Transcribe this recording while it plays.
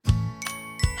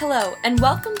Hello, and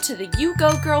welcome to the You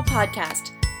Go Girl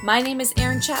podcast. My name is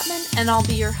Erin Chapman, and I'll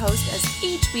be your host as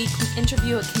each week we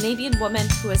interview a Canadian woman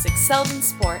who has excelled in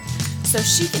sport so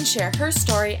she can share her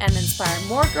story and inspire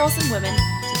more girls and women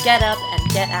to get up and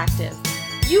get active.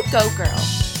 You Go Girl.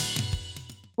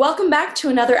 Welcome back to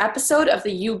another episode of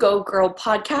the You Go Girl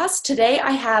podcast. Today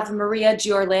I have Maria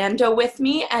Giorlando with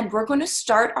me, and we're going to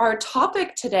start our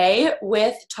topic today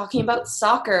with talking about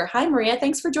soccer. Hi, Maria.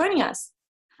 Thanks for joining us.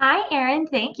 Hi, Erin.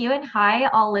 Thank you. And hi,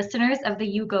 all listeners of the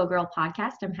You Go Girl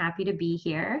podcast. I'm happy to be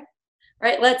here. All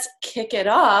right, let's kick it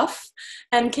off.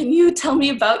 And can you tell me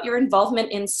about your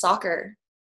involvement in soccer?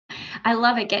 I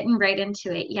love it. Getting right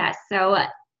into it. Yes. So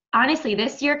honestly,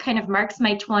 this year kind of marks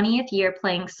my 20th year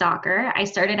playing soccer. I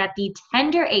started at the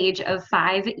tender age of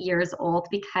 5 years old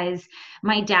because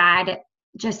my dad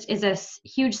just is a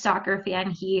huge soccer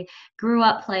fan. He grew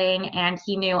up playing and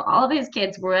he knew all of his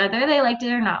kids, whether they liked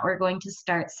it or not, were going to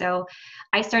start. So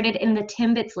I started in the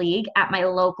Timbits League at my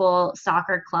local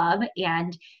soccer club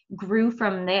and grew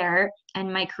from there.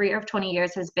 And my career of 20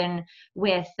 years has been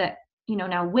with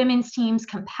now women's teams,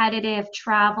 competitive,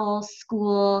 travel,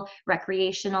 school,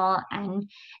 recreational, and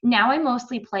now I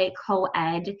mostly play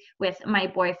co-ed with my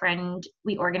boyfriend.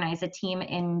 We organize a team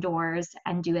indoors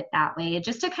and do it that way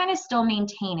just to kind of still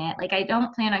maintain it. Like, I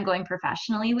don't plan on going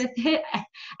professionally with it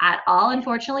at all.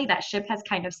 Unfortunately, that ship has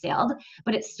kind of sailed,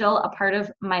 but it's still a part of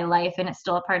my life and it's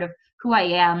still a part of who I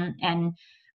am. And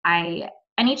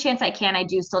any chance I can, I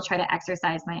do still try to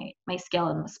exercise my skill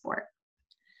in the sport.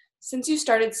 Since you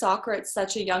started soccer at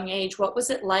such a young age, what was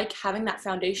it like having that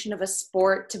foundation of a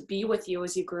sport to be with you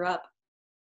as you grew up?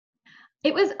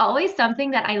 It was always something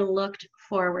that I looked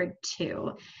forward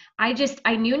to. I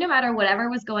knew no matter whatever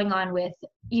was going on with,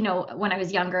 when I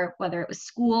was younger, whether it was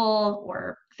school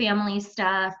or family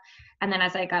stuff, and then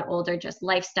as I got older, just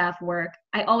life stuff, work,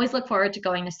 I always look forward to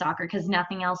going to soccer because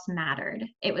nothing else mattered.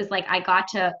 It was like I got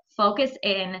to focus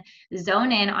in,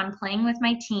 zone in on playing with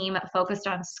my team, focused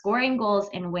on scoring goals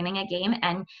and winning a game.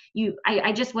 And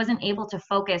I just wasn't able to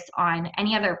focus on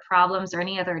any other problems or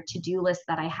any other to-do list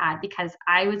that I had because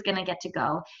I was going to get to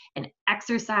go and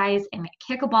exercise and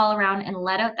kick a ball around and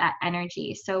let out that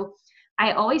energy. So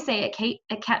I always say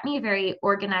it kept me very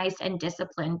organized and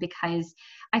disciplined because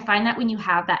I find that when you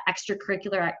have that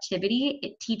extracurricular activity,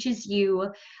 it teaches you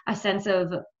a sense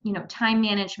of, time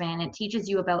management. It teaches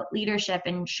you about leadership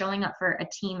and showing up for a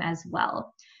team as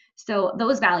well. So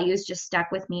those values just stuck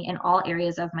with me in all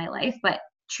areas of my life. But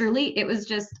truly, it was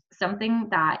just something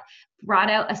that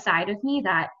brought out a side of me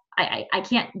that I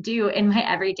can't do in my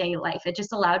everyday life. It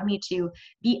just allowed me to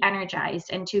be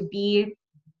energized and to be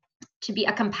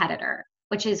a competitor,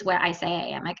 which is what I say I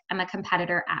am. I'm a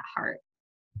competitor at heart.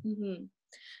 Mm-hmm.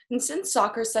 And since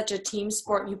soccer is such a team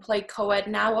sport, you play co-ed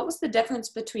now. What was the difference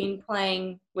between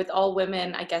playing with all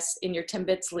women, I guess, in your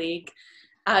Timbits League,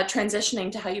 transitioning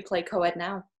to how you play co-ed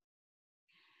now?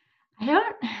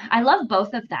 I love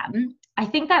both of them. I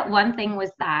think that one thing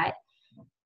was that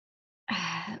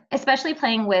especially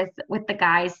playing with the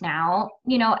guys now,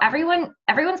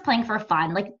 everyone's playing for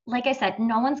fun. Like I said,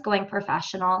 no one's going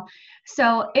professional.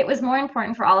 So it was more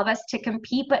important for all of us to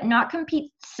compete, but not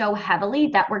compete so heavily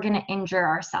that we're going to injure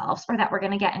ourselves or that we're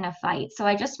going to get in a fight. So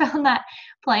I just found that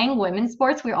playing women's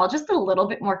sports, we're all just a little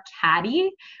bit more catty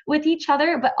with each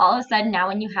other. But all of a sudden now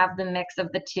when you have the mix of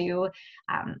the two,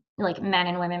 like men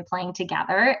and women playing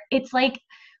together, it's like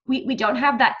we don't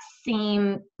have that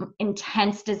same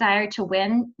intense desire to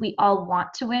win. We all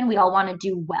want to win. We all want to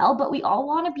do well, but we all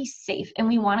want to be safe and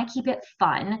we want to keep it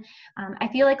fun. I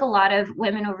feel like a lot of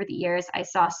women over the years I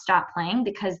saw stop playing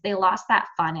because they lost that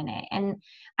fun in it. And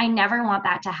I never want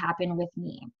that to happen with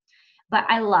me. But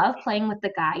I love playing with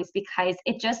the guys because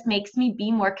it just makes me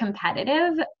be more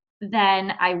competitive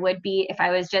than I would be if I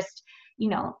was just,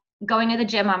 going to the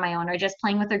gym on my own or just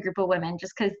playing with a group of women,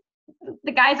 just because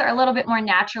the guys are a little bit more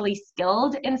naturally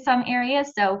skilled in some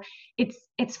areas. So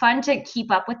it's fun to keep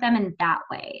up with them in that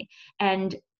way.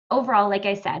 And overall, like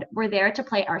I said, we're there to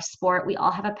play our sport. We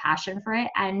all have a passion for it.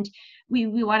 And we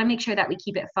want to make sure that we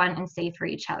keep it fun and safe for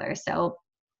each other. So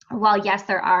while yes,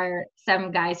 there are some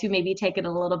guys who maybe take it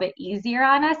a little bit easier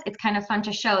on us, it's kind of fun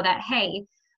to show that, hey,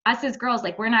 us as girls,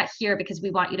 like, we're not here because we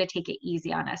want you to take it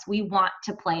easy on us. We want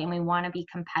to play and we want to be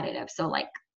competitive. So like,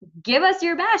 give us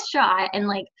your best shot. And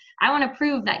like, I want to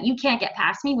prove that you can't get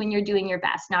past me when you're doing your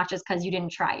best, not just because you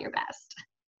didn't try your best.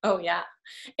 Oh, yeah.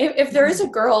 If there is a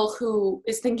girl who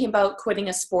is thinking about quitting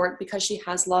a sport because she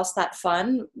has lost that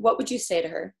fun, what would you say to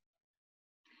her?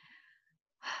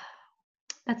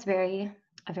 That's a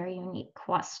very unique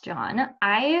question.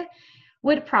 I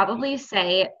would probably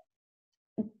say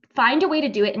find a way to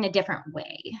do it in a different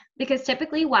way, because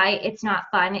typically why it's not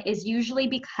fun is usually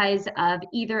because of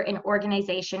either an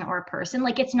organization or a person.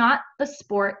 Like, it's not the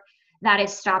sport that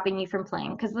is stopping you from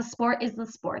playing, because the sport is the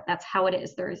sport. That's how it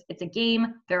is. It's a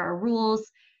game, there are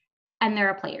rules, and there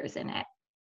are players in it.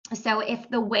 So if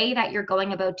the way that you're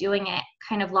going about doing it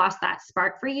kind of lost that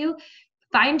spark for you,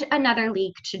 find another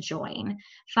league to join.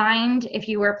 Find, if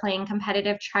you were playing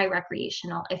competitive, try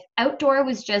recreational. If outdoor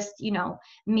was just,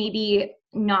 maybe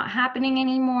not happening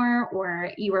anymore,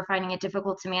 or you were finding it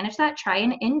difficult to manage that, try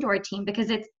an indoor team, because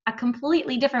it's a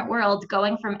completely different world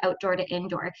going from outdoor to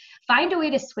indoor. Find a way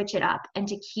to switch it up and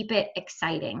to keep it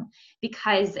exciting,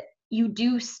 because you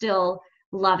do still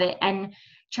love it. And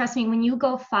trust me, when you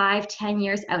go 5-10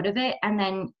 years out of it and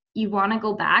then you want to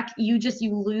go back, you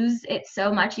lose it so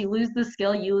much. You lose the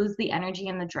skill, you lose the energy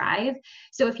and the drive.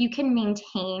 So if you can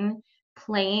maintain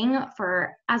playing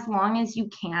for as long as you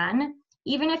can,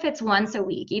 even if it's once a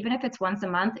week, even if it's once a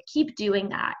month, keep doing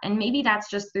that. And maybe that's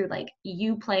just through like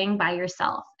you playing by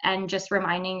yourself and just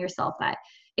reminding yourself that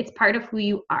it's part of who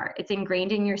you are. It's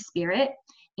ingrained in your spirit,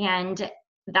 and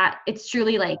that it's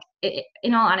truly like,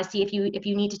 in all honesty, if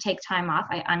you need to take time off,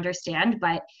 I understand,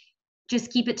 but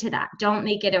just keep it to that. Don't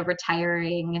make it a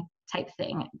retiring type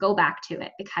thing. Go back to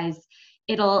it, because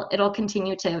it'll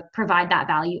continue to provide that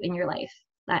value in your life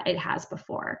that it has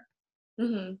before.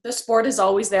 Mm-hmm. The sport is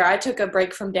always there. I took a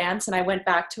break from dance and I went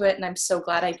back to it, and I'm so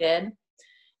glad I did.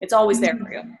 It's always there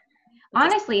for you.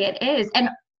 Honestly, it is. And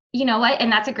you know what?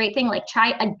 And that's a great thing. Like,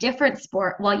 try a different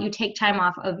sport while you take time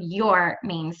off of your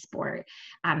main sport.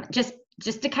 Just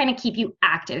to kind of keep you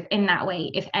active in that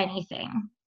way, if anything.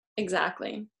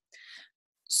 Exactly.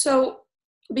 So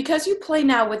because you play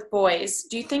now with boys,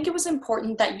 do you think it was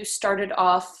important that you started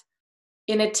off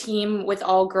in a team with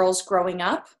all girls growing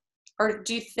up? Or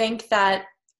do you think that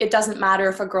it doesn't matter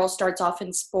if a girl starts off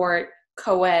in sport,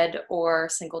 co-ed or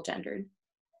single gendered?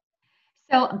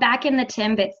 So back in the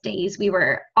Timbits days, we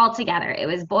were all together. It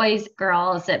was boys,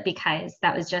 girls, because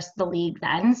that was just the league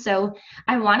then. So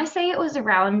I want to say it was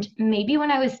around maybe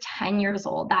when I was 10 years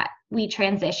old that we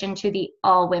transitioned to the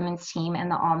all women's team and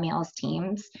the all males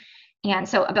teams. And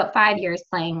so about 5 years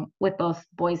playing with both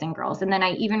boys and girls. And then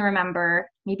I even remember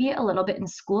maybe a little bit in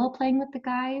school playing with the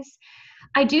guys.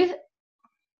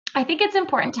 I think it's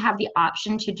important to have the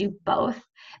option to do both,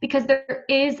 because there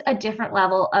is a different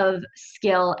level of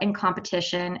skill and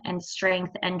competition and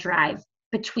strength and drive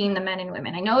between the men and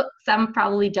women. I know some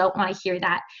probably don't want to hear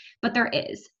that, but there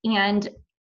is. And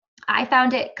I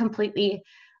found it completely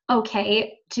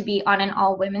okay to be on an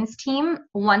all women's team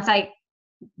once I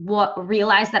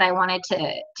realized that I wanted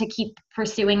to keep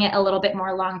pursuing it a little bit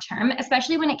more long term,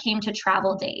 especially when it came to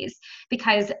travel days.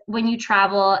 Because when you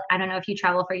travel, I don't know if you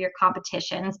travel for your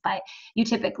competitions, but you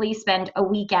typically spend a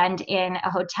weekend in a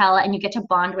hotel and you get to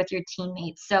bond with your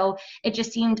teammates. So it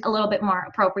just seemed a little bit more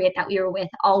appropriate that we were with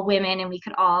all women, and we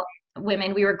could all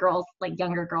women, we were girls, like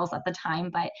younger girls at the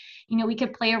time, but we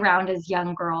could play around as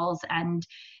young girls and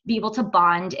be able to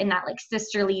bond in that like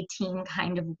sisterly team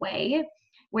kind of way.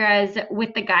 Whereas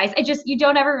with the guys, you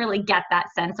don't ever really get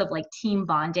that sense of like team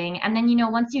bonding. And then,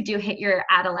 once you do hit your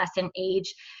adolescent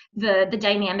age, the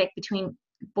dynamic between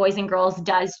boys and girls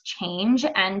does change.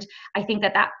 And I think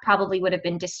that probably would have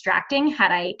been distracting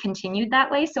had I continued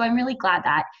that way. So I'm really glad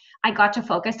that I got to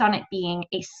focus on it being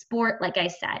a sport. Like I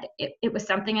said, it was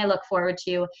something I look forward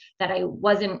to, that I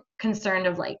wasn't concerned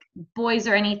of like boys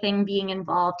or anything being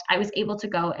involved. I was able to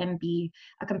go and be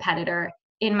a competitor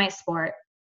in my sport.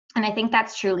 And I think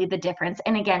that's truly the difference.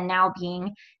 And again, now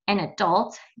being an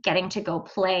adult, getting to go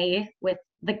play with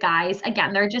the guys,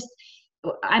 again,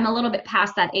 I'm a little bit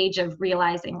past that age of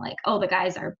realizing like, oh, the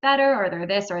guys are better, or they're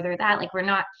this or they're that. Like, we're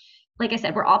not, like I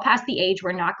said, we're all past the age,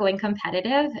 we're not going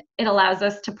competitive. It allows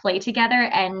us to play together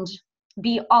and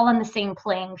be all on the same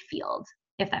playing field,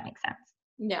 if that makes sense.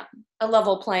 Yeah. A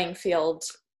level playing field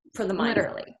for the mind.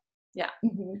 Literally. Yeah.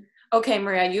 Mm-hmm. Okay,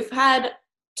 Maria, you've had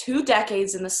 2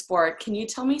 decades in the sport. Can you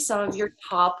tell me some of your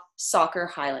top soccer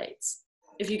highlights,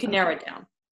 if you can narrow it down?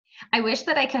 I wish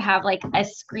that I could have like a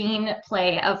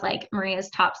screenplay of like Maria's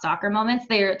top soccer moments.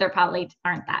 There probably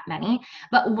aren't that many,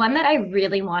 but one that I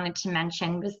really wanted to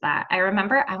mention was that I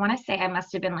remember, I want to say I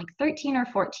must have been like 13 or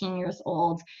 14 years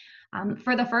old.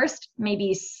 For the first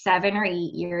maybe 7 or 8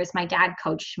 years, my dad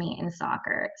coached me in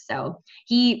soccer. So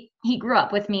he grew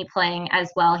up with me playing as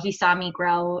well. He saw me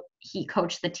grow. He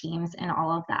coached the teams and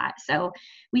all of that. So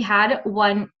we had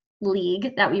one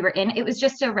league that we were in. It was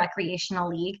just a recreational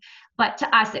league, but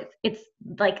to us, it's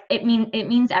like it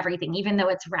means everything, even though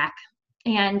it's rec.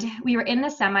 And we were in the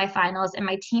semifinals, and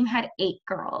my team had 8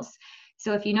 girls.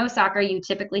 So if you know soccer, you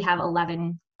typically have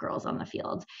 11 girls on the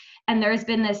field. And there's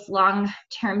been this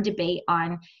long-term debate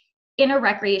on, in a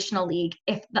recreational league,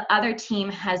 if the other team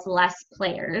has less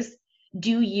players,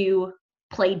 do you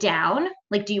play down?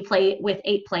 Like, do you play with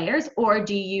 8 players, or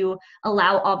do you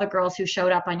allow all the girls who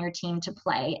showed up on your team to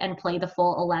play and play the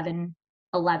full 11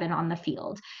 on the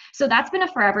field? So that's been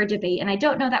a forever debate. And I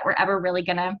don't know that we're ever really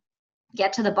going to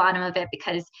get to the bottom of it,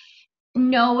 because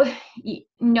no,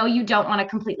 you don't want to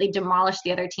completely demolish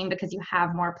the other team because you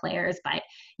have more players, but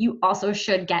you also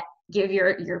should give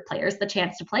your players the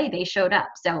chance to play. They showed up.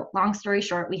 So long story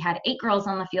short, we had 8 girls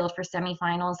on the field for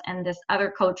semifinals, and this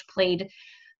other coach played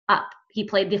up. He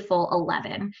played the full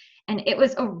 11. And it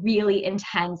was a really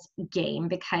intense game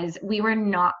because we were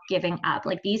not giving up.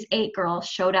 Like, these 8 girls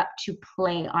showed up to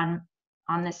play on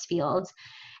this field.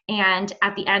 And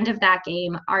at the end of that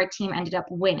game, our team ended up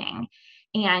winning.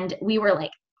 And we were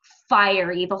like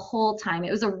fiery the whole time.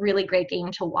 It was a really great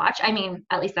game to watch. I mean,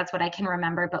 at least that's what I can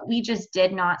remember, but we just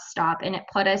did not stop. And it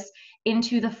put us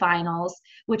into the finals,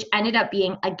 which ended up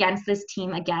being against this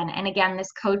team again. And again,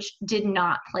 this coach did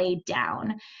not play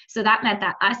down. So that meant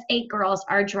that us 8 girls,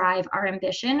 our drive, our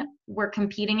ambition, were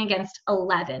competing against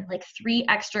 11, like 3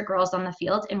 extra girls on the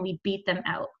field, and we beat them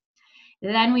out.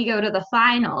 Then we go to the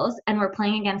finals and we're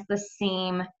playing against the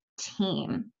same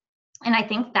team. And I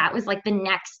think that was like the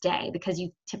next day, because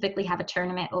you typically have a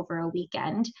tournament over a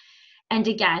weekend. And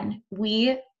again,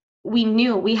 we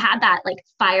knew we had that like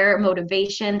fire,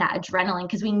 motivation, that adrenaline,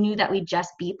 because we knew that we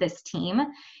just beat this team,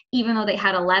 even though they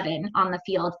had 11 on the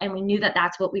field. And we knew that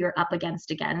that's what we were up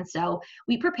against again. So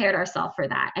we prepared ourselves for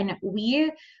that. And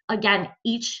again,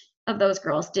 each of those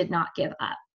girls did not give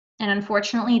up. And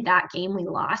unfortunately, that game we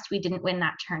lost. We didn't win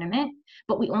that tournament,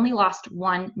 but we only lost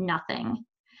 1-0.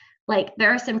 Like,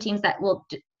 there are some teams that will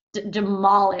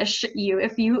demolish you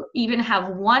if you even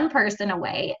have one person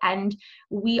away, and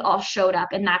we all showed up.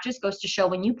 And that just goes to show,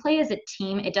 when you play as a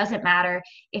team, it doesn't matter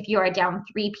if you are down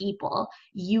 3 people,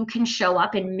 you can show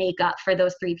up and make up for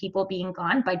those 3 people being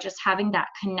gone by just having that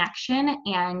connection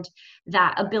and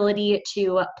that ability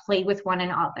to play with one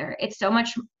another. It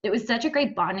was such a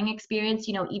great bonding experience.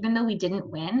 You know, even though we didn't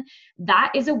win,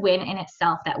 that is a win in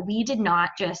itself, that we did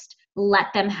not just let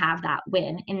them have that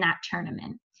win in that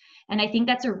tournament. And I think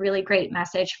that's a really great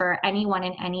message for anyone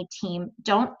in any team.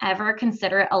 Don't ever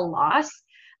consider it a loss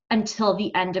until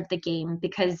the end of the game,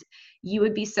 because you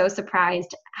would be so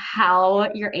surprised how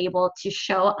you're able to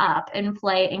show up and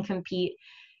play and compete,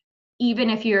 even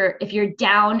if you're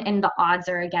down and the odds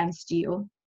are against you.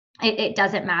 It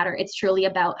doesn't matter. It's truly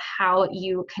about how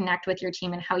you connect with your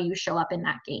team and how you show up in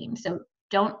that game. So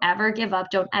don't ever give up.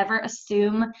 Don't ever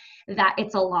assume that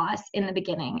it's a loss in the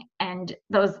beginning. And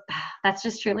that's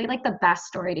just truly like the best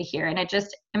story to hear. And it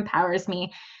just empowers me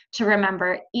to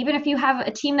remember, even if you have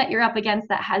a team that you're up against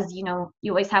that has, you know,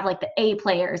 you always have like the A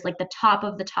players, like the top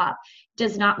of the top,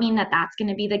 does not mean that that's going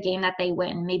to be the game that they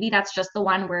win. Maybe that's just the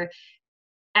one where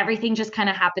everything just kind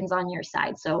of happens on your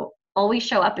side. So always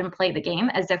show up and play the game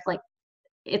as if like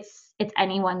it's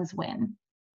anyone's win.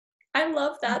 I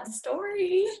love that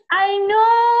story. I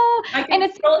know. I can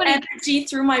feel energy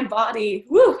through my body.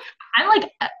 Woo!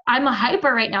 I'm a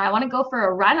hyper right now. I want to go for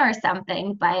a run or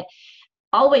something, but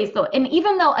always though. And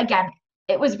even though, again,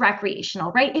 it was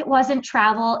recreational, right? It wasn't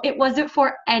travel. It wasn't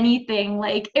for anything.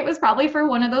 Like, it was probably for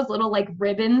one of those little like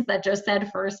ribbons that just said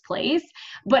first place,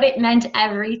 but it meant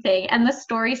everything. And the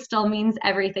story still means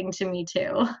everything to me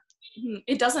too.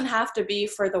 It doesn't have to be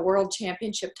for the world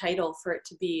championship title for it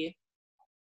to be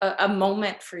a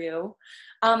moment for you.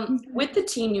 With the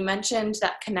team, you mentioned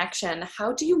that connection.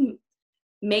 How do you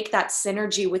make that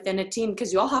synergy within a team?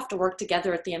 Because you all have to work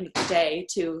together at the end of the day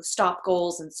to stop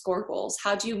goals and score goals.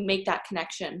 How do you make that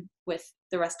connection with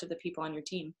the rest of the people on your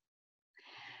team?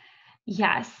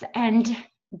 Yes. And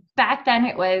back then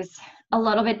it was a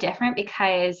little bit different,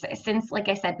 because since, like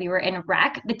I said, we were in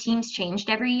rec, the teams changed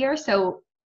every year. So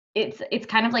it's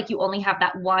kind of like you only have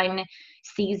that one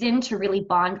season to really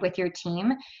bond with your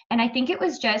team. And I think it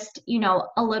was just, you know,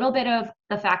 a little bit of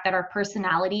the fact that our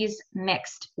personalities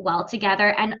mixed well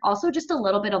together, and also just a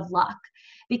little bit of luck,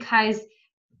 because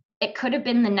it could have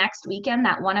been the next weekend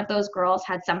that one of those girls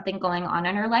had something going on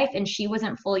in her life and she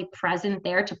wasn't fully present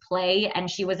there to play, and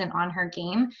she wasn't on her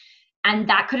game, and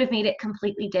that could have made it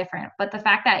completely different. But the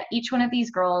fact that each one of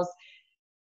these girls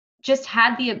just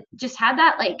had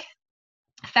that like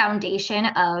foundation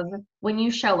of, when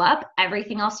you show up,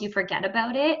 everything else you forget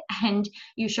about it and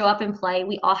you show up and play.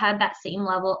 We all had that same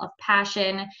level of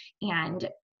passion and,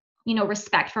 you know,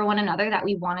 respect for one another, that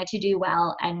we wanted to do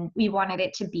well, and we wanted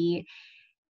it to be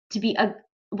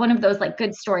one of those like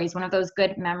good stories, one of those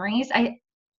good memories. I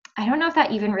don't know if that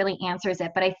even really answers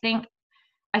it, but I think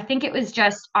I think it was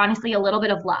just honestly a little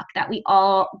bit of luck that we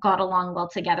all got along well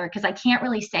together, because I can't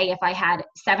really say if I had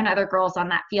 7 other girls on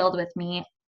that field with me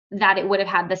that it would have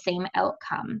had the same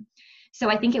outcome. So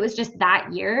I think it was just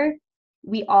that year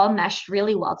we all meshed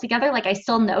really well together. Like I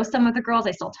still know some of the girls,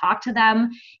 I still talk to them.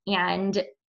 And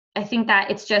I think that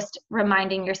it's just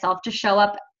reminding yourself to show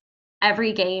up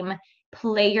every game,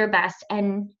 play your best,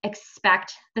 and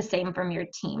expect the same from your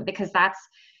team, because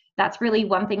that's really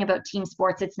one thing about team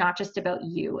sports. It's not just about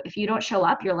you. If you don't show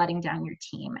up, you're letting down your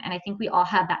team. And I think we all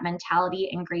have that mentality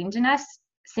ingrained in us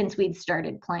since we'd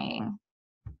started playing.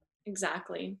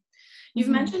 Exactly. You've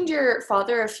mentioned your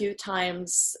father a few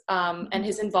times, and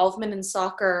his involvement in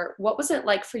soccer. What was it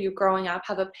like for you growing up,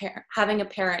 having a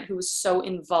parent who was so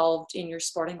involved in your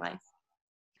sporting life?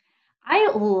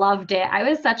 I loved it. I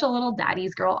was such a little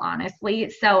daddy's girl, honestly.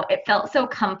 So it felt so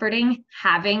comforting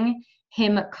having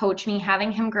him coach me,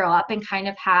 having him grow up and kind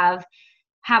of have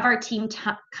our team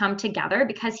come together,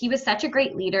 because he was such a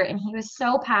great leader and he was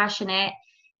so passionate.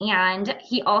 And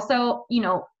he also,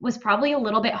 was probably a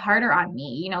little bit harder on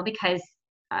me, because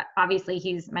obviously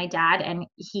he's my dad, and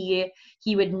he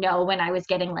would know when I was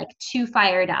getting like too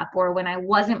fired up or when I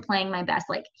wasn't playing my best.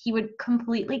 Like he would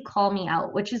completely call me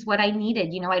out, which is what I needed.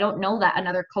 I don't know that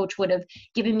another coach would have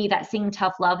given me that same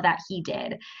tough love that he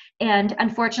did. And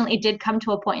unfortunately, it did come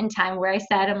to a point in time where I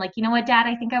said, I'm like, you know what, Dad,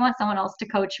 I think I want someone else to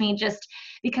coach me, just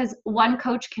because one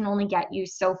coach can only get you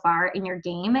so far in your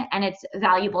game, and it's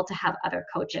valuable to have other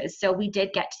coaches. So we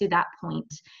did get to that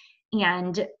point.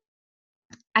 And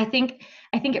I think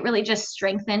it really just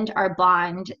strengthened our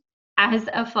bond as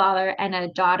a father and a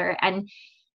daughter. And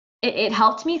it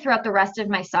helped me throughout the rest of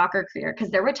my soccer career, because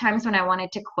there were times when I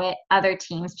wanted to quit other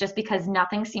teams just because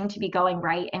nothing seemed to be going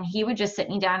right. And he would just sit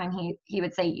me down and he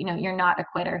would say, you're not a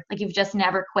quitter. Like you've just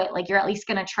never quit. Like you're at least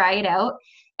going to try it out.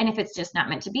 And if it's just not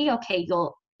meant to be, okay,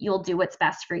 you'll do what's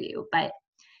best for you. But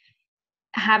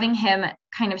having him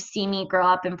kind of see me grow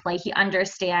up and play, he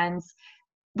understands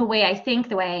the way I think,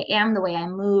 the way I am, the way I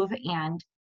move. And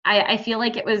I feel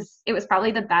like it was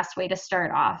probably the best way to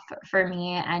start off for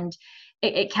me. And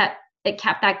it kept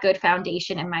that good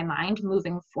foundation in my mind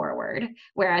moving forward.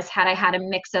 Whereas had I had a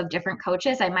mix of different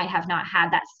coaches, I might have not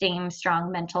had that same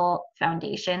strong mental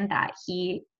foundation that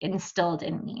he instilled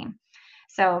in me.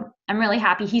 So I'm really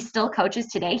happy. He still coaches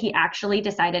today. He actually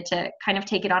decided to kind of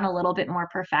take it on a little bit more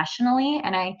professionally.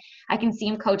 And I can see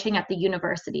him coaching at the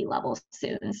university level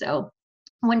soon. So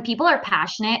when people are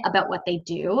passionate about what they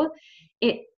do,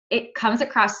 it comes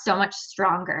across so much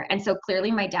stronger. And so clearly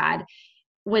my dad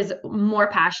was more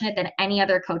passionate than any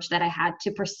other coach that I had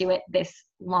to pursue it this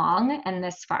long and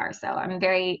this far. So I'm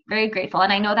very, very grateful.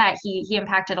 And I know that he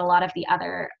impacted a lot of the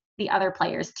other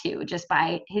players too, just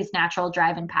by his natural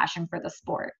drive and passion for the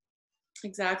sport.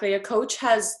 Exactly. A coach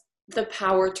has the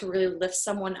power to really lift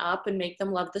someone up and make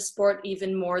them love the sport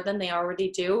even more than they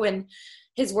already do. And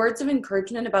his words of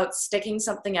encouragement about sticking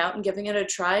something out and giving it a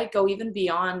try go even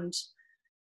beyond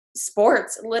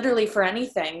sports, literally for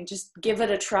anything. Just give it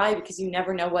a try, because you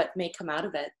never know what may come out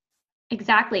of it.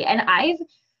 Exactly. And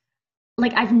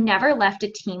I've never left a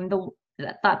team.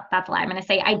 That's a lie. I'm going to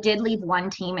say I did leave one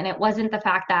team, and it wasn't the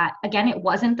fact that, again, it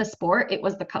wasn't the sport. It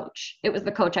was the coach. It was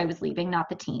the coach I was leaving, not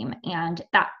the team. And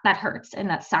that hurts and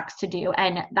that sucks to do.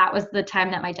 And that was the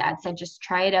time that my dad said, just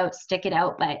try it out, stick it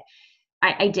out. But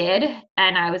I did.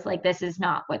 And I was like, this is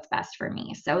not what's best for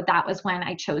me. So that was when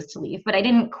I chose to leave, but I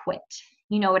didn't quit.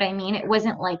 You know what I mean? It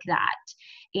wasn't like that.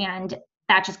 And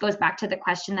that just goes back to the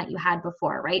question that you had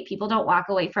before, right? People don't walk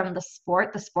away from the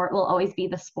sport. The sport will always be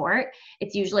the sport.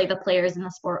 It's usually the players in the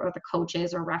sport or the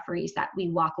coaches or referees that we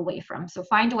walk away from. So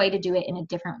find a way to do it in a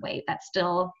different way that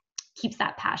still keeps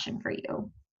that passion for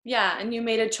you. Yeah. And you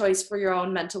made a choice for your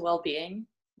own mental well-being,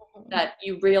 that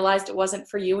you realized it wasn't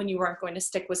for you and you weren't going to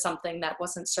stick with something that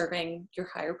wasn't serving your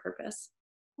higher purpose.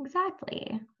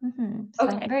 Exactly. So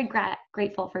Okay. I'm very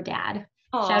grateful for Dad.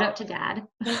 Aww. Shout out to Dad.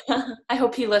 I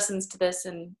hope he listens to this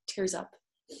and tears up.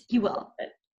 He will.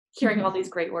 Hearing all these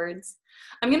great words.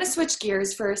 I'm going to switch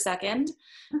gears for a second.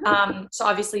 So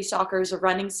obviously soccer is a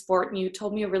running sport, and you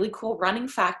told me a really cool running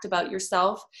fact about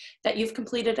yourself, that you've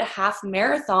completed a half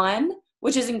marathon,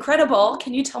 which is incredible.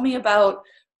 Can you tell me about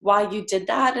why you did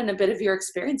that and a bit of your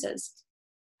experiences?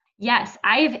 Yes,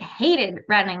 I've hated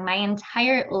running my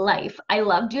entire life. I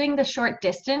love doing the short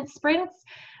distance sprints,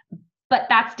 but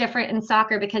that's different in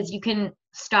soccer because you can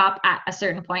stop at a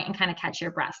certain point and kind of catch your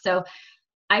breath. So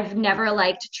I've never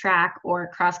liked track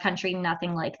or cross country,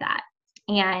 nothing like that.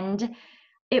 And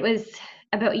it was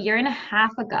about a year and a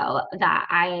half ago that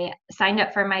I signed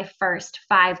up for my first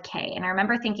 5K. And I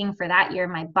remember thinking for that year,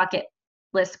 my bucket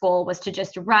list goal was to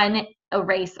just run a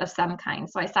race of some kind.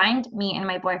 So I signed me and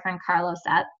my boyfriend Carlos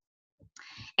up.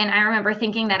 And I remember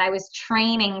thinking that I was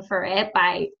training for it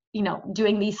by,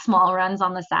 doing these small runs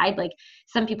on the side. Like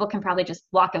some people can probably just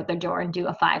walk out their door and do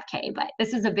a 5K, but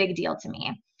this is a big deal to me.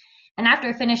 And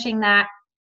after finishing that,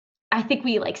 I think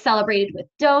we like celebrated with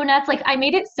donuts. Like I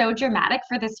made it so dramatic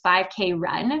for this 5K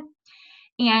run.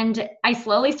 And I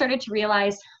slowly started to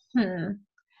realize,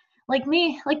 like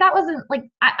me, like that wasn't like,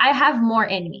 I have more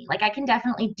in me. Like I can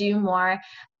definitely do more,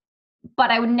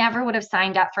 but I would have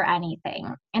signed up for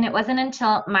anything. And it wasn't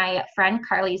until my friend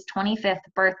Carly's 25th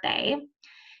birthday,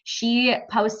 she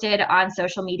posted on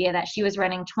social media that she was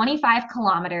running 25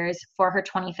 kilometers for her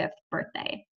 25th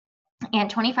birthday.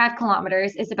 And 25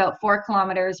 kilometers is about 4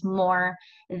 kilometers more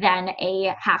than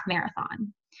a half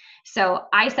marathon. So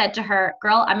I said to her,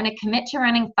 girl, I'm going to commit to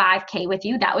running 5K with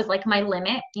you. That was like my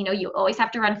limit. You always have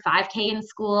to run 5K in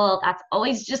school. That's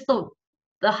always just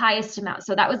the highest amount.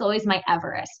 So that was always my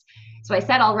Everest. So I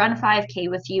said, I'll run 5K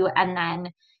with you and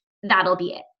then that'll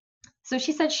be it. So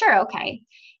she said, sure, okay.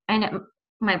 And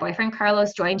my boyfriend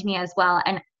Carlos joined me as well.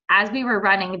 And as we were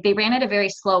running, they ran at a very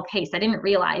slow pace. I didn't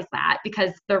realize that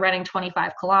because they're running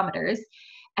 25 kilometers.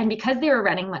 And because they were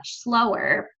running much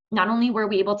slower, not only were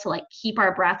we able to like keep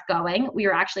our breath going, we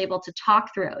were actually able to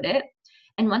talk throughout it.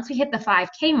 And once we hit the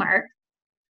 5K mark,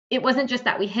 it wasn't just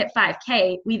that we hit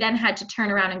 5K, we then had to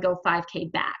turn around and go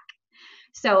 5K back.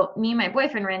 So me and my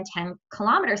boyfriend ran 10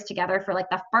 kilometers together for like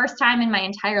the first time in my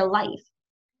entire life.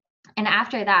 And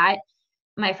after that,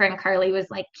 my friend Carly was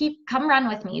like, come run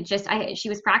with me. She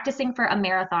was practicing for a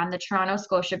marathon, the Toronto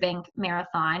Scotiabank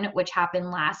Marathon, which happened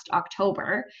last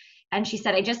October. And she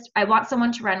said, I want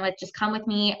someone to run with, just come with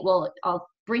me. I'll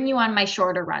bring you on my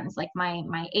shorter runs, like my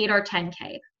 8 or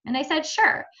 10K. And I said,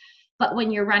 sure. But when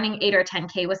you're running 8 or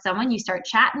 10K with someone, you start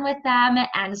chatting with them.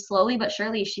 And slowly but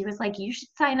surely, she was like, you should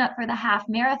sign up for the half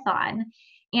marathon.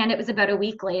 And it was about a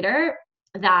week later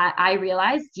that I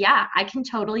realized, yeah, I can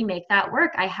totally make that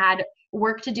work. I had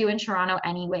work to do in Toronto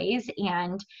anyways,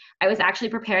 and I was actually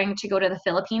preparing to go to the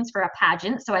Philippines for a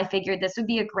pageant, so I figured this would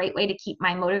be a great way to keep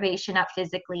my motivation up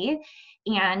physically.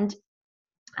 And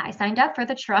I signed up for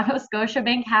the Toronto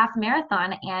Scotiabank Half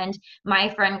Marathon, and my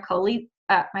friend Carly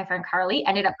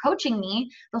ended up coaching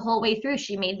me the whole way through.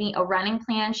 She made me a running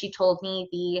plan. She told me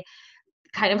the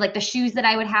kind of like the shoes that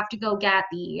I would have to go get,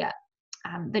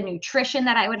 the nutrition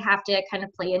that I would have to kind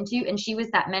of play into. And she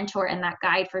was that mentor and that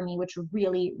guide for me, which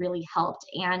really, really helped.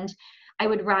 And I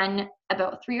would run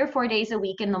about 3 or 4 days a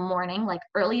week in the morning, like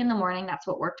early in the morning. That's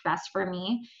what worked best for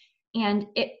me. And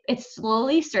it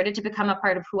slowly started to become a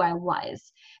part of who I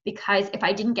was, because if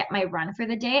I didn't get my run for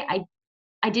the day,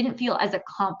 I didn't feel as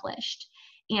accomplished.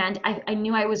 And I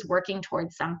knew I was working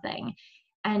towards something.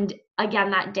 And again,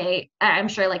 that day, I'm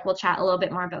sure like we'll chat a little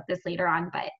bit more about this later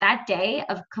on, but that day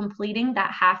of completing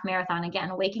that half marathon,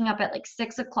 again, waking up at like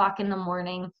 6 o'clock in the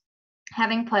morning,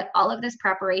 having put all of this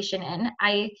preparation in,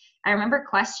 I remember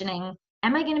questioning,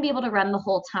 am I going to be able to run the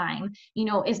whole time?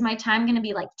 Is my time going to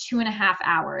be like 2.5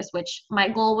 hours, which my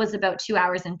goal was about 2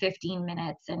 hours and 15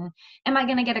 minutes. And am I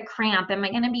going to get a cramp? Am I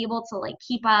going to be able to like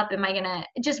keep up? Am I going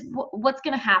to what's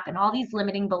going to happen? All these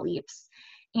limiting beliefs.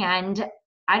 And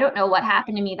I don't know what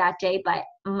happened to me that day, but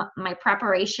my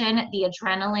preparation, the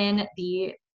adrenaline,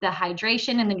 the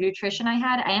hydration and the nutrition I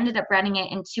had, I ended up running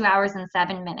it in 2 hours and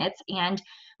 7 minutes. And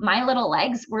my little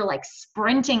legs were like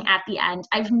sprinting at the end.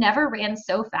 I've never ran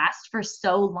so fast for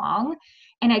so long.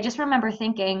 And I just remember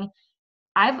thinking,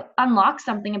 I've unlocked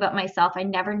something about myself I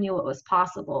never knew it was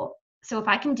possible. So if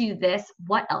I can do this,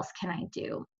 what else can I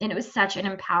do? And it was such an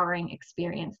empowering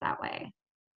experience that way.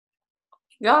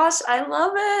 Gosh, I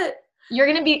love it.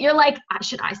 You're like,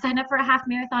 should I sign up for a half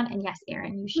marathon? And yes,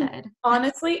 Erin, you should.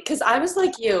 Honestly, because I was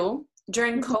like you.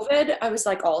 During COVID, I was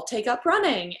like, I'll take up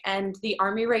running. And the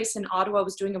Army race in Ottawa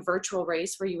was doing a virtual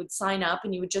race where you would sign up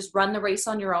and you would just run the race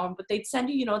on your own, but they'd send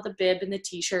you, the bib and the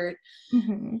t-shirt.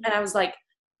 Mm-hmm. And I was like,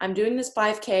 I'm doing this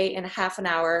 5K in half an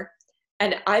hour.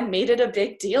 And I made it a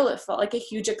big deal. It felt like a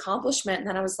huge accomplishment. And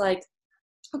then I was like,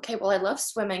 okay, well, I love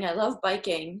swimming. I love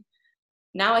biking.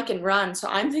 Now I can run. So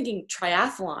I'm thinking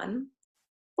triathlon.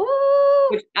 Ooh.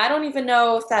 Which I don't even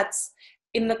know if that's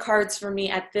in the cards for me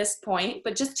at this point,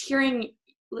 but just hearing,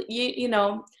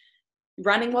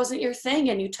 running wasn't your thing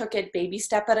and you took it baby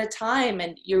step at a time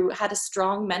and you had a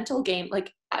strong mental game.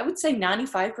 Like I would say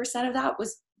 95% of that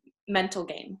was mental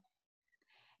game.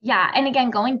 Yeah. And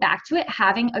again, going back to it,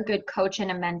 having a good coach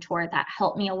and a mentor that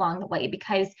helped me along the way,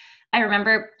 because I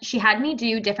remember she had me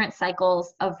do different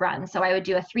cycles of runs. So I would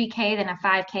do a 3K, then a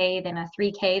 5K, then a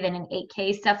 3K, then an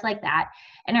 8K, stuff like that.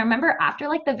 And I remember after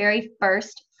like the very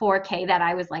first 4K that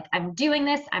I was like, I'm doing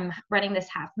this, I'm running this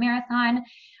half marathon.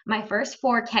 My first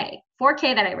 4K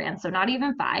that I ran, so not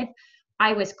even 5,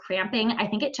 I was cramping. I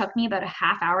think it took me about a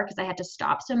half hour because I had to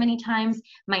stop so many times.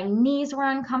 My knees were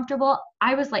uncomfortable.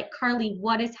 I was like, Carly,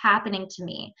 what is happening to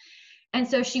me? And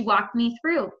so she walked me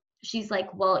through. She's like,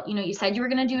 well, you said you were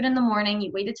going to do it in the morning.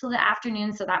 You waited till the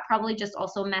afternoon. So that probably just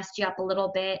also messed you up a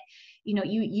little bit. You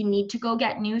need to go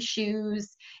get new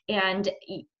shoes, and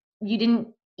you didn't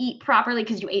eat properly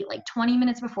because you ate like 20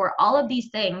 minutes before, all of these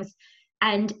things.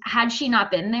 And had she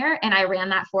not been there and I ran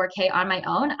that 4K on my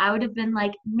own, I would have been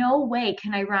like, no way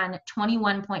can I run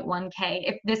 21.1K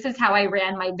if this is how I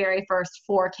ran my very first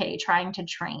 4K trying to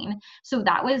train. So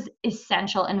that was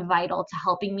essential and vital to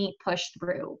helping me push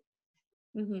through.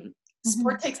 Mm-hmm.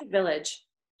 Sport takes a village.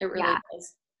 It really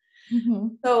does. Mm-hmm.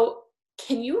 So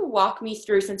can you walk me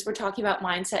through, since we're talking about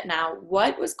mindset now,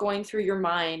 what was going through your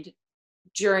mind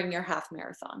during your half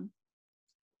marathon?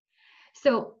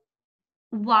 So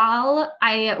while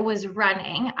I was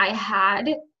running, I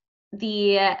had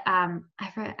the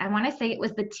I want to say it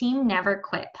was the Team Never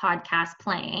Quit podcast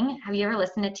playing. Have you ever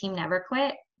listened to Team Never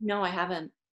Quit? No, I haven't.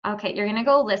 Okay, you're gonna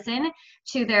go listen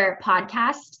to their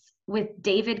podcasts with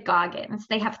David Goggins.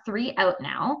 They have 3 out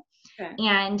now. Okay.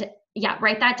 And yeah,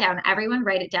 write that down. Everyone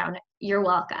write it down. You're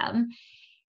welcome.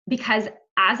 Because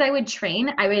as I would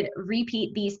train, I would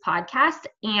repeat these podcasts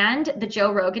and the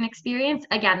Joe Rogan Experience,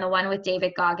 again, the one with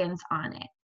David Goggins on it.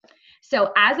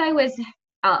 So as I was,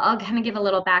 I'll kind of give a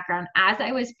little background. As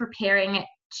I was preparing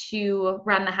to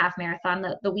run the half marathon,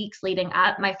 the weeks leading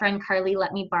up, my friend Carly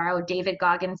let me borrow David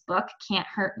Goggins' book, Can't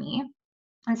Hurt Me.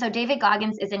 And so David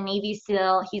Goggins is a Navy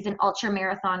SEAL. He's an ultra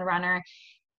marathon runner.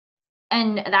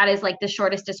 And that is like the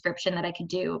shortest description that I could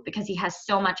do because he has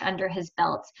so much under his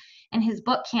belt. And his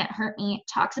book, Can't Hurt Me,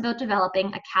 talks about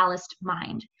developing a calloused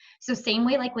mind. So same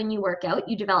way like when you work out,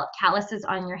 you develop calluses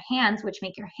on your hands, which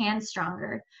make your hands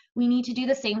stronger. We need to do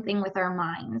the same thing with our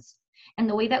minds. And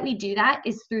the way that we do that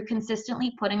is through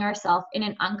consistently putting ourselves in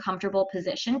an uncomfortable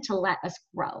position to let us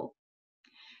grow.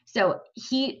 So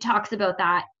he talks about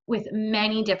that with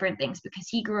many different things because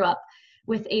he grew up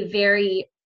with a very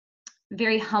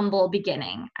humble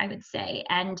beginning, I would say.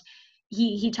 And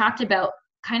he talked about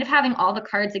kind of having all the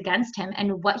cards against him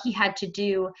and what he had to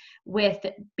do with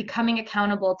becoming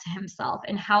accountable to himself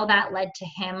and how that led to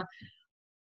him,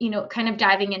 kind of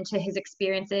diving into his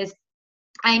experiences.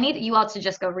 I need you all to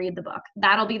just go read the book.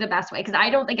 That'll be the best way because I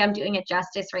don't think I'm doing it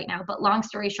justice right now. But long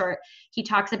story short, he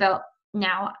talks about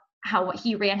now how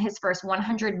he ran his first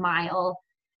 100-mile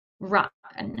run.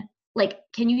 Like,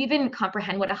 can you even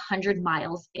comprehend what 100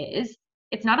 miles is?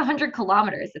 It's not 100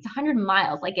 kilometers, it's 100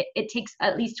 miles. Like it takes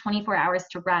at least 24 hours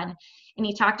to run. And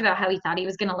he talked about how he thought he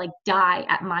was going to like die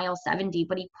at mile 70,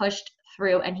 but he pushed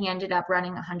through and he ended up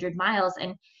running 100 miles.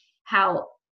 And how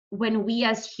when we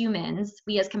as humans,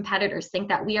 we as competitors think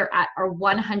that we are at our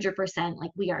 100%,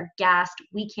 like we are gassed,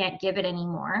 we can't give it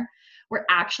anymore. We're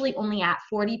actually only at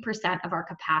 40% of our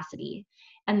capacity.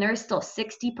 And there's still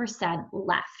 60%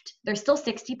 left. There's still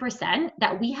 60%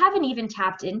 that we haven't even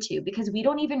tapped into because we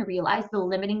don't even realize the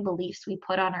limiting beliefs we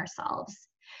put on ourselves.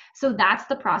 So that's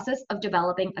the process of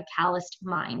developing a calloused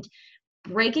mind,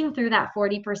 breaking through that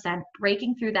 40%,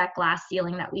 breaking through that glass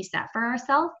ceiling that we set for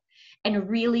ourselves, and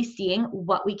really seeing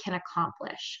what we can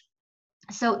accomplish.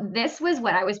 So this was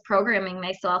what I was programming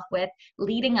myself with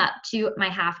leading up to my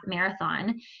half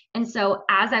marathon. And so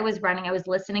as I was running, I was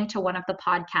listening to one of the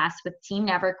podcasts with Team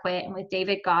Never Quit and with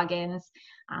David Goggins.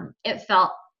 I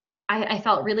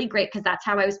felt really great because that's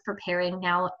how I was preparing.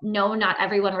 Now, no, not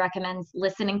everyone recommends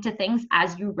listening to things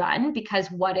as you run, because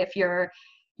what if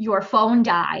your phone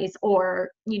dies or,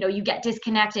 you get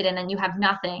disconnected and then you have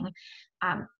nothing.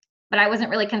 But I wasn't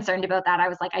really concerned about that. I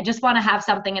was like, I just want to have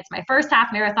something. It's my first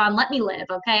half marathon. Let me live.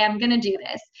 Okay. I'm going to do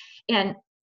this. And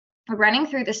running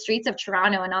through the streets of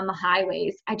Toronto and on the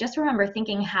highways, I just remember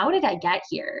thinking, how did I get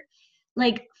here?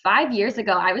 Like 5 years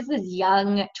ago, I was this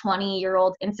young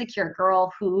 20-year-old insecure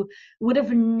girl who would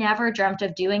have never dreamt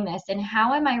of doing this. And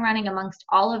how am I running amongst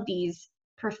all of these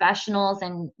professionals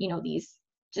and, these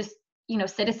just,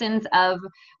 citizens of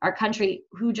our country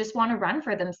who just want to run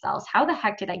for themselves? How the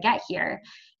heck did I get here?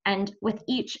 And with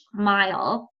each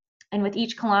mile and with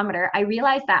each kilometer, I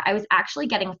realized that I was actually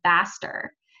getting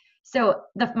faster. So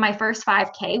my first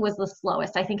 5K was the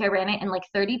slowest. I think I ran it in like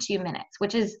 32 minutes,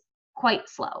 which is quite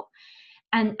slow.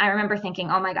 And I remember thinking,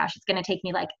 oh my gosh, it's going to take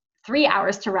me like 3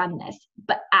 hours to run this.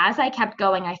 But as I kept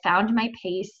going, I found my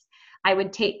pace. I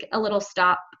would take a little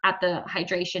stop at the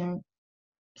hydration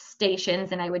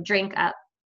stations and I would drink up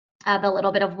the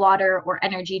little bit of water or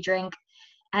energy drink.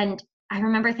 And I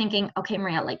remember thinking, okay,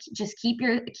 Maria, like just keep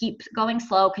going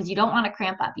slow because you don't want to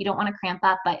cramp up. You don't want to cramp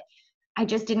up. But I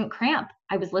just didn't cramp.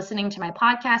 I was listening to my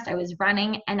podcast, I was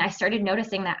running, and I started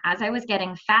noticing that as I was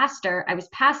getting faster, I was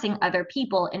passing other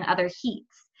people in other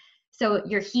heats. So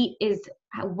your heat is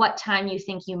what time you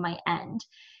think you might end.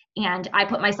 And I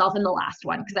put myself in the last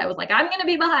one because I was like, I'm going to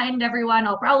be behind everyone.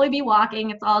 I'll probably be walking.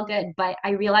 It's all good. But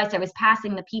I realized I was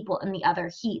passing the people in the other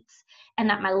heats and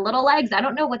that my little legs, I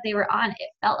don't know what they were on. It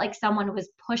felt like someone was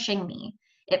pushing me.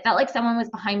 It felt like someone was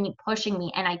behind me pushing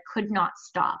me and I could not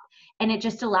stop. And it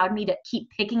just allowed me to keep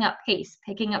picking up pace,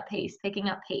 picking up pace, picking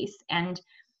up pace. And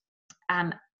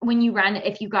when you run,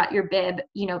 if you got your bib,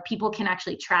 you know, people can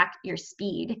actually track your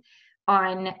speed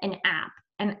on an app.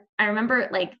 And I remember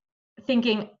like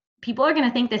thinking, people are going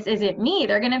to think this isn't me.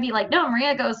 They're going to be like, no,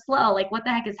 Maria goes slow. Like, what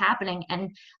the heck is happening? And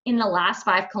in the last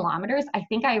 5 kilometers, I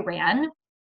think I ran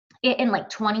it in like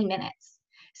 20 minutes.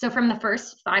 So from the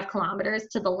first 5 kilometers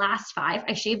to the last 5,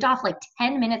 I shaved off like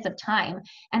 10 minutes of time.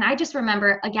 And I just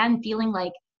remember again feeling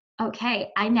like, okay,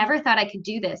 I never thought I could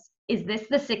do this. Is this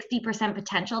the 60%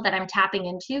 potential that I'm tapping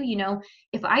into? You know,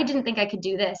 if I didn't think I could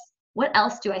do this, what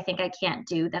else do I think I can't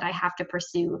do that I have to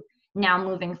pursue now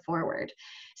moving forward?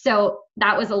 So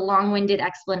that was a long-winded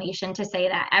explanation to say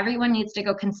that everyone needs to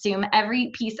go consume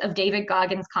every piece of David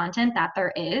Goggins content that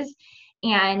there is.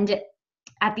 And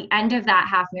at the end of that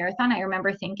half marathon, I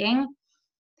remember thinking,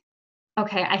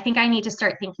 okay, I think I need to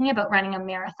start thinking about running a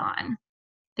marathon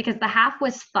because the half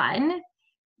was fun,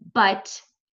 but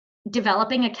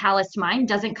developing a calloused mind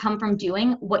doesn't come from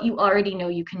doing what you already know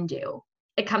you can do.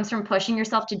 It comes from pushing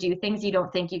yourself to do things you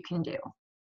don't think you can do.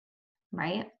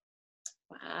 Right?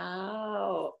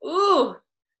 Wow. Ooh,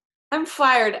 I'm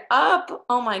fired up.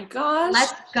 Oh my gosh.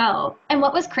 Let's go. And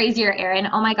what was crazier, Erin?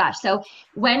 Oh my gosh. So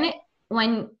when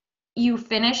you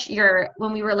finish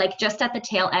when we were like just at the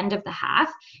tail end of the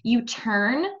half, you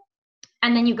turn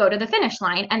and then you go to the finish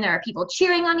line and there are people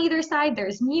cheering on either side.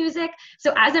 There's music.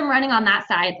 So as I'm running on that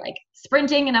side, like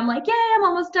sprinting and I'm like, yay, I'm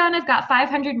almost done. I've got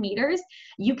 500 meters.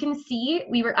 You can see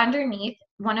we were underneath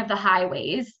one of the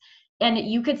highways and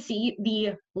you could see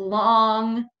the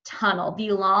long tunnel,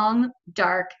 the long,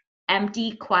 dark,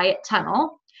 empty, quiet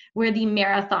tunnel where the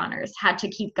marathoners had to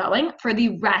keep going for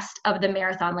the rest of the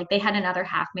marathon. Like they had another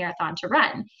half marathon to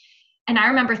run. And I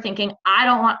remember thinking,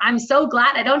 I'm so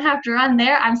glad I don't have to run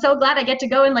there. I'm so glad I get to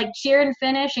go and like cheer and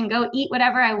finish and go eat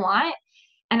whatever I want.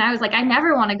 And I was like, I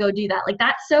never want to go do that. Like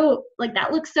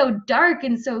that looks so dark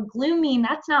and so gloomy and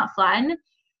that's not fun.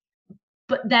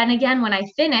 But then again, when I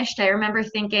finished, I remember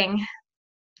thinking,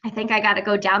 I think I got to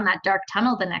go down that dark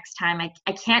tunnel the next time.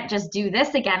 I can't just do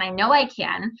this again. I know I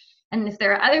can. And if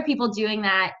there are other people doing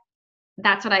that,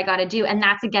 that's what I got to do. And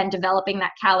that's, again, developing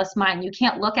that callous mind. You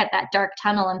can't look at that dark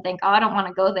tunnel and think, oh, I don't want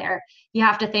to go there. You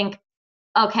have to think,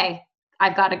 okay,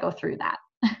 I've got to go through that,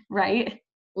 right?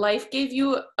 Life gave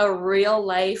you a real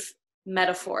life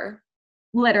metaphor.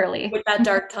 Literally. With that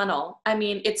dark tunnel. I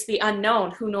mean, it's the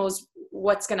unknown. Who knows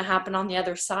what's going to happen on the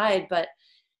other side? But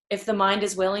if the mind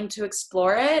is willing to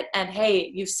explore it, and hey,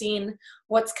 you've seen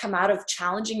what's come out of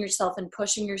challenging yourself and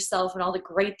pushing yourself and all the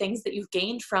great things that you've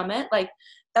gained from it, like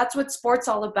that's what sport's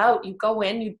all about. You go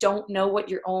in, you don't know what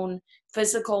your own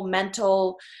physical,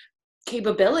 mental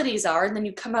capabilities are, and then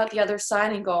you come out the other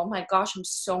side and go, oh my gosh, I'm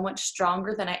so much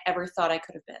stronger than I ever thought I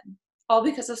could have been. All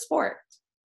because of sport.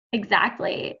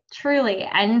 Exactly. Truly.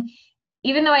 And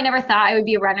even though I never thought I would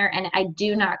be a runner, and I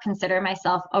do not consider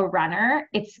myself a runner,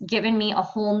 it's given me a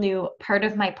whole new part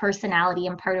of my personality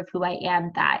and part of who I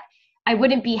am that I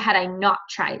wouldn't be had I not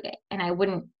tried it. And I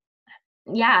wouldn't,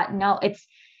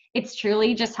 it's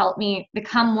truly just helped me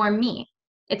become more me.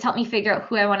 It's helped me figure out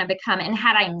who I want to become. And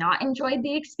had I not enjoyed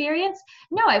the experience,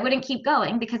 no, I wouldn't keep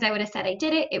going because I would have said I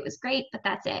did it. It was great, but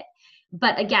that's it.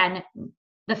 But again,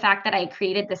 the fact that I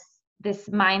created this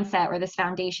mindset or this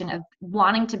foundation of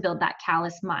wanting to build that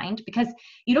callous mind, because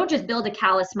you don't just build a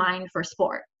callous mind for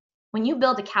sport. When you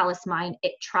build a callous mind,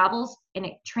 it travels and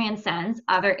it transcends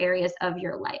other areas of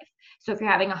your life. So if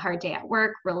you're having a hard day at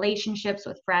work, relationships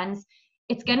with friends,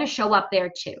 it's going to show up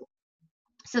there too.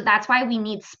 So that's why we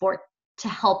need sport to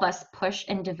help us push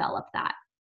and develop that.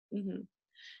 Mm-hmm.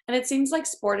 And it seems like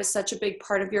sport is such a big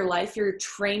part of your life. You're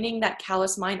training that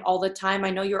callous mind all the time. I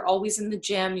know you're always in the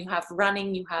gym. You have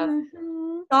running, you have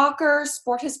soccer.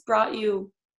 Sport has brought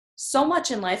you so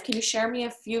much in life. Can you share me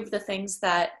a few of the things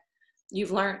that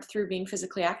you've learned through being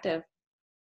physically active?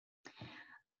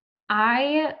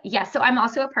 So I'm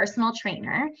also a personal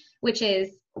trainer, which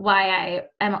is why I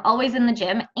am always in the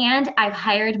gym, and I've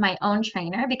hired my own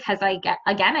trainer because I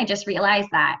just realized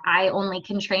that I only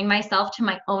can train myself to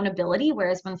my own ability.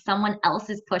 Whereas when someone else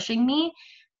is pushing me,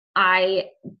 I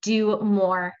do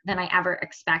more than I ever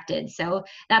expected. So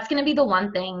that's going to be the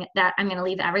one thing that I'm going to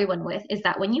leave everyone with, is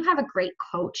that when you have a great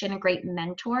coach and a great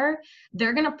mentor,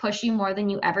 they're going to push you more than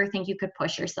you ever think you could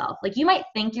push yourself. Like, you might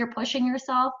think you're pushing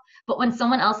yourself, but when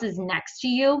someone else is next to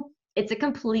you, it's a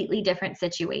completely different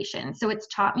situation. So it's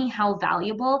taught me how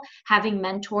valuable having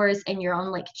mentors in your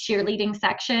own like cheerleading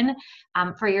section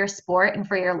for your sport and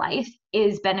for your life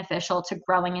is beneficial to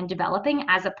growing and developing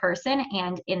as a person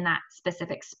and in that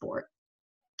specific sport.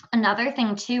 Another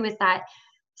thing too is that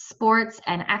sports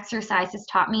and exercise has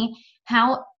taught me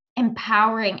how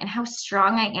empowering and how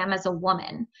strong I am as a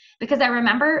woman. Because I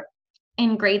remember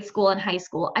in grade school and high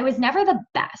school, I was never the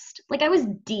best. Like, I was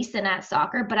decent at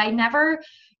soccer, but I never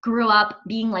grew up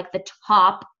being like the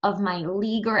top of my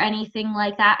league or anything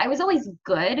like that. I was always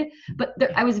good, but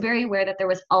I was very aware that there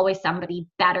was always somebody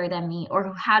better than me, or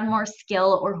who had more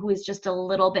skill, or who was just a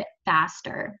little bit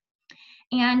faster.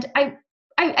 And I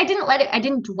didn't let it, I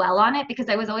didn't dwell on it, because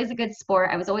I was always a good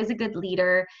sport. I was always a good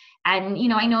leader. And,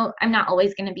 I know I'm not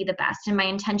always going to be the best, and my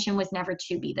intention was never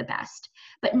to be the best.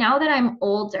 But now that I'm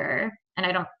older, and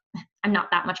I'm not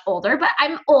that much older, but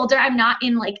I'm older, I'm not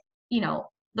in like,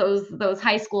 those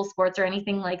high school sports or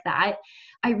anything like that.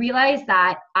 I realize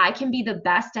that I can be the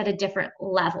best at a different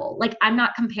level. Like, I'm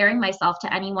not comparing myself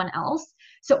to anyone else.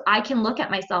 So I can look at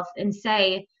myself and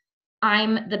say,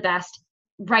 I'm the best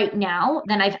right now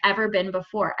than I've ever been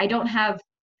before. I don't have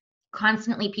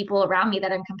constantly people around me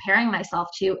that I'm comparing myself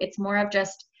to. It's more of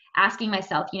just asking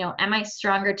myself, am I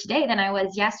stronger today than I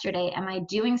was yesterday? Am I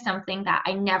doing something that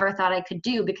I never thought I could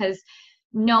do? Because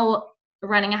no,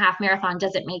 running a half marathon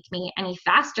doesn't make me any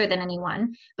faster than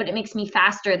anyone, but it makes me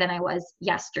faster than I was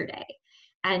yesterday.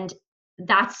 And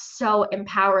that's so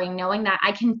empowering, knowing that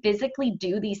I can physically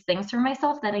do these things for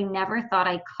myself that I never thought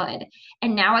I could.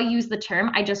 And now I use the term,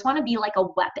 I just want to be like a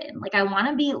weapon. Like, I want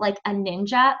to be like a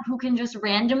ninja who can just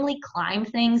randomly climb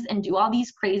things and do all these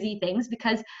crazy things,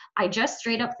 because I just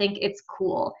straight up think it's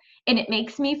cool. And it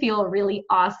makes me feel really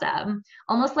awesome.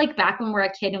 Almost like back when we were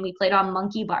a kid and we played on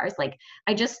monkey bars. Like,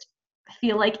 I just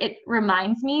feel like it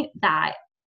reminds me that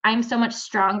I'm so much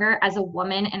stronger as a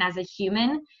woman and as a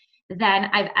human than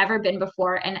I've ever been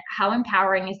before. And how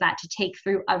empowering is that to take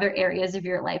through other areas of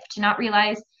your life, to not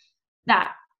realize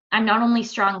that I'm not only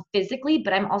strong physically,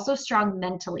 but I'm also strong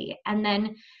mentally. And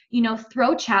then,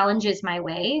 throw challenges my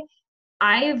way.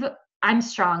 I'm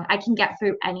strong. I can get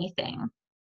through anything.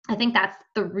 I think that's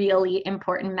the really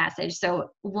important message. So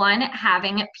one,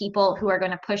 having people who are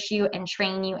going to push you and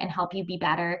train you and help you be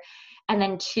better. And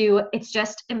then two, it's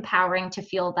just empowering to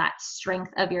feel that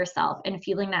strength of yourself and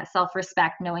feeling that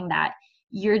self-respect, knowing that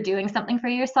you're doing something for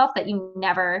yourself that you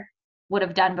never would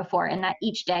have done before, and that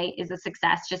each day is a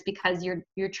success just because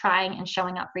you're trying and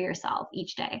showing up for yourself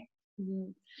each day.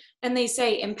 Mm-hmm. And they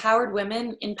say empowered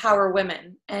women empower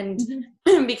women. And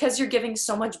because you're giving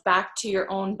so much back to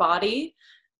your own body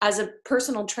as a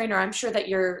personal trainer, I'm sure that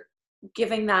you're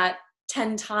giving that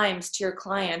 10 times to your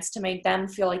clients to make them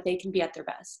feel like they can be at their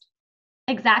best.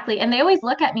 Exactly. And they always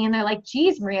look at me and they're like,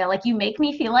 geez, Maria, like, you make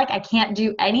me feel like I can't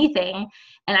do anything.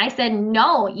 And I said,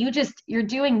 no, you're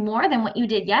doing more than what you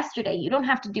did yesterday. You don't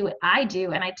have to do what I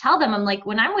do. And I tell them, I'm like,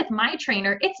 when I'm with my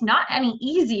trainer, it's not any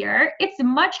easier. It's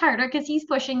much harder because he's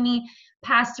pushing me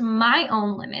past my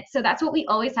own limits. So that's what we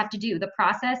always have to do. The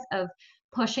process of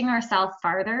pushing ourselves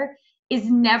farther is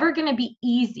never going to be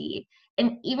easy.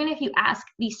 And even if you ask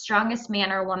the strongest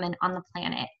man or woman on the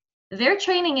planet, their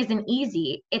training isn't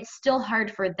easy. It's still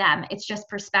hard for them. It's just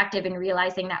perspective and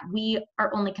realizing that we are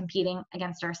only competing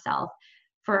against ourselves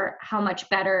for how much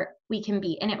better we can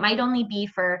be. And it might only be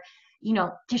for,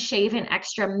 to shave an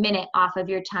extra minute off of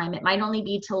your time. It might only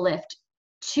be to lift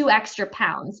 2 extra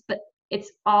pounds, but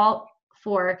it's all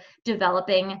for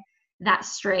developing that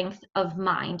strength of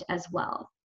mind as well.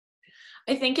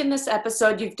 I think in this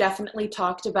episode, you've definitely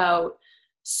talked about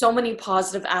so many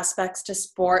positive aspects to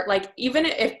sport. Like, even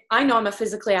if I know I'm a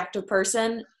physically active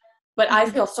person, but I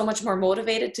feel so much more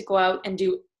motivated to go out and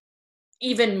do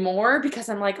even more, because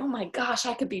I'm like, oh my gosh,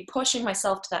 I could be pushing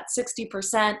myself to that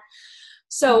 60%.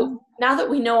 So now that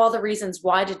we know all the reasons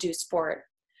why to do sport,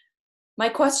 my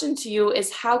question to you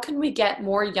is, how can we get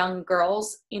more young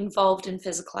girls involved in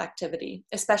physical activity,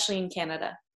 especially in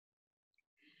Canada?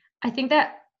 I think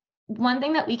that one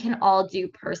thing that we can all do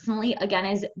personally, again,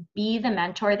 is be the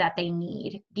mentor that they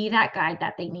need, be that guide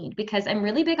that they need, because I'm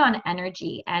really big on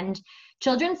energy, and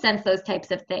children sense those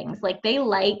types of things. Like, they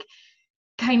like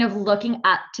kind of looking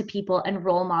up to people and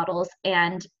role models.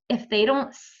 And if they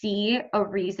don't see a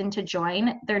reason to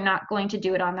join, they're not going to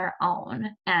do it on their own.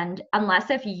 And unless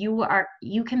if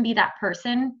you can be that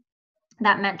person,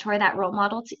 that mentor, that role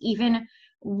model, to even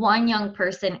one young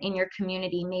person in your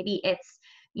community. Maybe it's,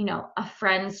 a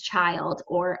friend's child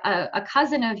or a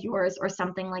cousin of yours or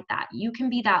something like that. You can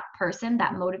be that person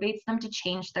that motivates them to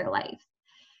change their life.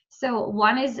 So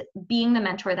one is being the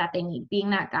mentor that they need, being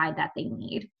that guide that they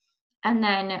need. And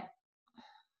then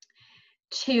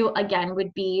two, again,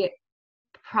 would be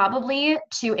probably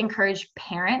to encourage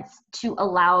parents to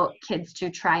allow kids to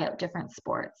try out different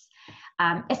sports.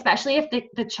 Especially if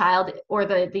the child or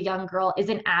the young girl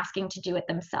isn't asking to do it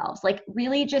themselves, like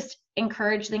really just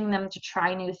encouraging them to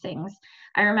try new things.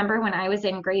 I remember when I was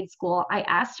in grade school, I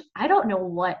asked, I don't know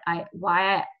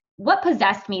what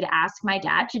possessed me to ask my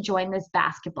dad to join this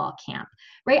basketball camp,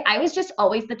 right? I was just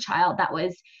always the child that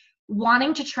was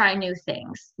wanting to try new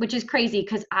things, which is crazy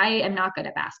because I am not good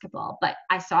at basketball. But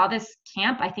I saw this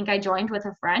camp. I think I joined with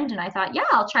a friend and I thought, yeah,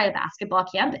 I'll try a basketball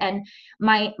camp. And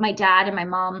my dad and my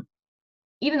mom,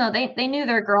 even though they knew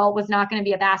their girl was not going to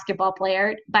be a basketball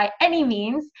player by any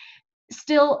means,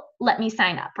 still let me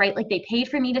sign up, right? Like they paid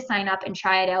for me to sign up and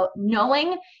try it out,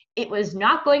 knowing it was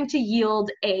not going to yield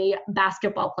a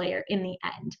basketball player in the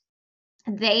end.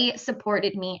 They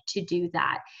supported me to do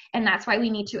that. And that's why we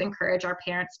need to encourage our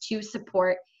parents to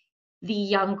support the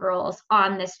young girls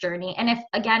on this journey. And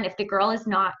if the girl is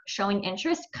not showing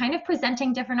interest, kind of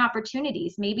presenting different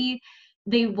opportunities. Maybe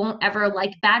they won't ever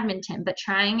like badminton, but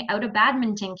trying out a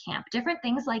badminton camp, different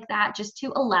things like that, just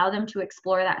to allow them to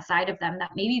explore that side of them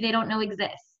that maybe they don't know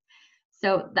exists.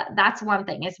 So that's one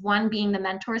thing, is one, being the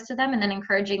mentors to them, and then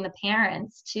encouraging the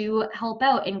parents to help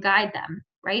out and guide them,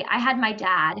 right? I had my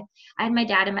dad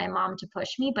and my mom to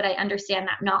push me, but I understand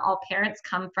that not all parents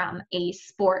come from a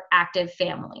sport active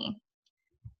family.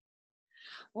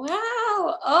 Wow.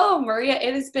 Oh, Maria,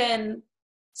 it has been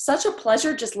such a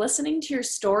pleasure just listening to your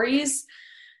stories.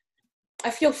 I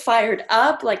feel fired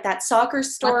up, like that soccer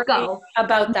story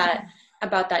about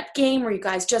that game where you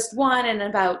guys just won, and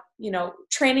about,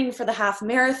 training for the half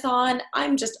marathon.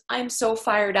 I'm so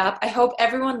fired up. I hope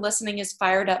everyone listening is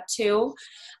fired up too.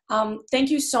 Thank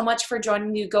you so much for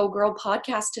joining the Go Girl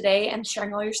podcast today and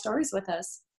sharing all your stories with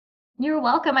us. You're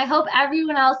welcome. I hope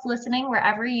everyone else listening,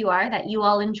 wherever you are, that you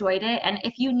all enjoyed it. And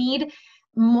if you need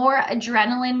more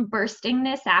adrenaline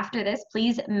burstingness after this,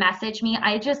 please message me.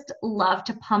 I just love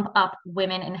to pump up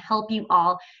women and help you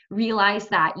all realize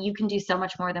that you can do so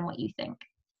much more than what you think.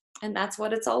 And that's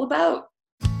what it's all about.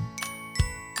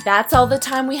 That's all the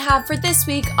time we have for this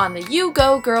week on the You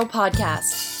Go Girl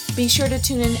podcast. Be sure to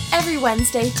tune in every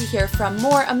Wednesday to hear from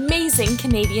more amazing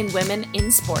Canadian women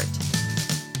in sport.